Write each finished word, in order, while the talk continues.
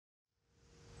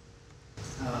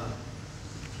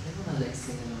like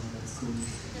sing along, that's cool.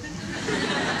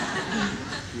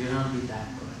 You'll not be that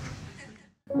good.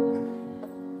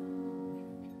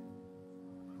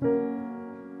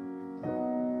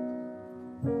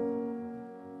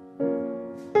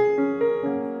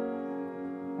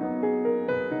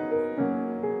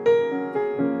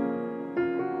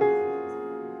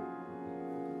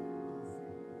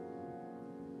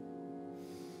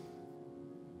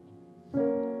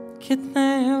 कितने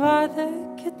वादे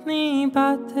कितनी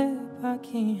बातें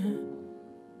बाकी हैं,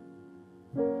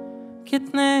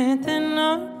 कितने दिन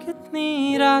और कितनी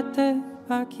रातें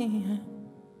बाकी हैं,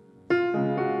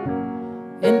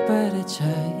 इन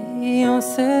परछाइयों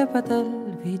से बदल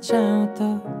भी जाऊं तो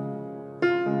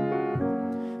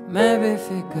मैं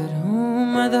बेफिक्र हूँ,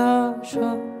 मदहोश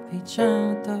हो भी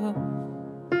जाऊं तो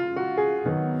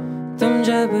तुम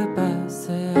जब पास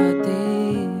आती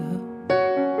हो,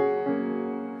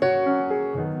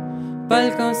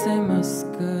 पलकों से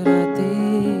मुस्कुराती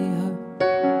हो,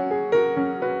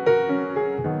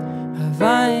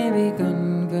 हवाएं भी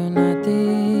गुनगुनाती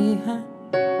हैं,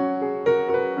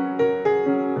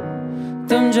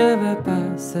 तुम जब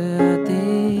पास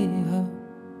आती हो।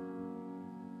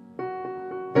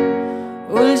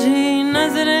 उलझी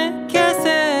नजरें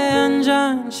कैसे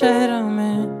अनजान शहरों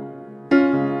में,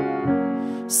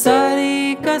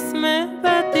 सारी कस्में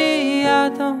बहती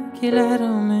यादों की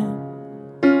लहरों में,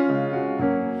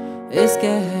 इस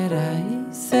गहराई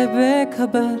से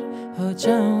बेखबर हो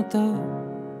जाऊं तो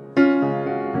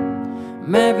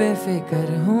मैं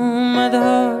बेफिक्र हूँ,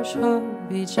 मदहोश हो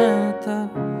भी जाऊं तो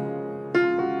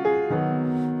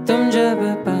तुम जब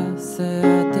पास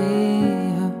आती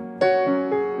हो,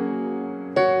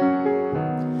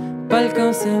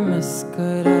 पलकों से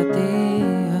मुस्कुराती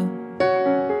हो,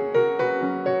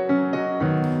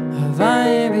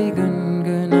 हवाएं भी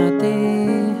गुनगुनाती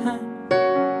हैं,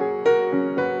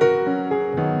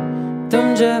 तुम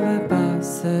जब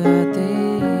पास आती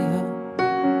हो।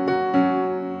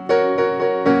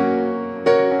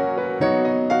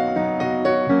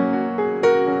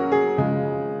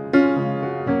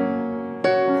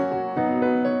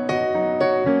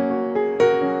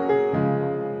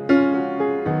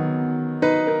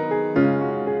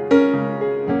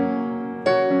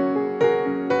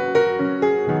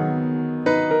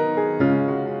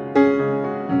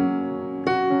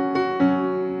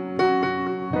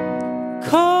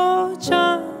 खो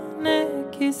जाने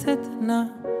की जिद ना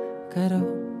करो,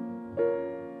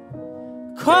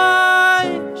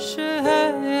 ख्वाहिश है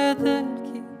ये दिल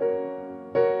की,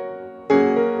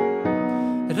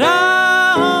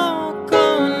 राहों को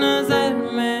नजर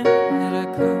में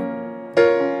रखो,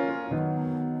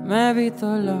 मैं भी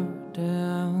तो लौट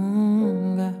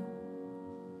आऊंगा,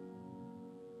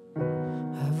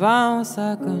 हवाओं सा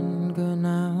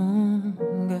गुनगुनाऊंगा।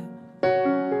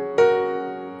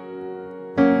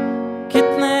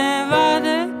 कितने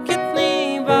वादे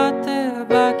कितनी बातें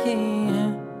बाकी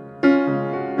हैं,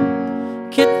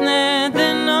 कितने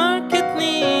दिन और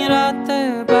कितनी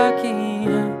रातें बाकी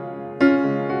हैं,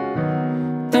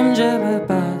 तुम जब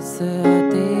पास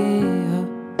आती हो,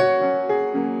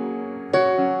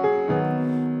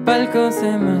 पलकों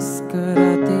से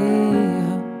मुस्कुराती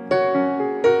हो,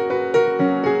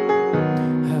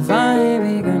 हवाएं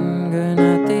भी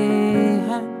गुनगुनाती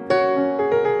हैं,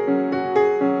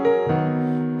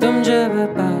 तुम जब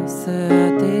पास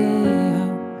आती हो,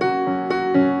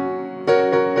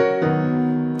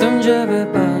 तुम जब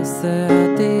पास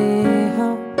आती हो,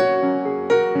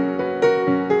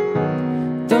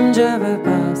 तुम जब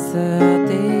पास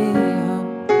आती हो,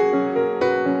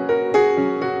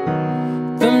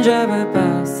 तुम जब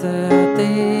पास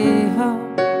आती हो,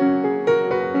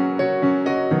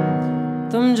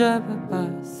 तुम जब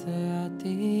पास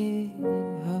आती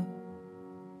हो।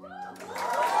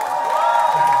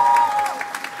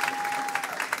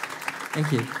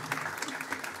 Thank you.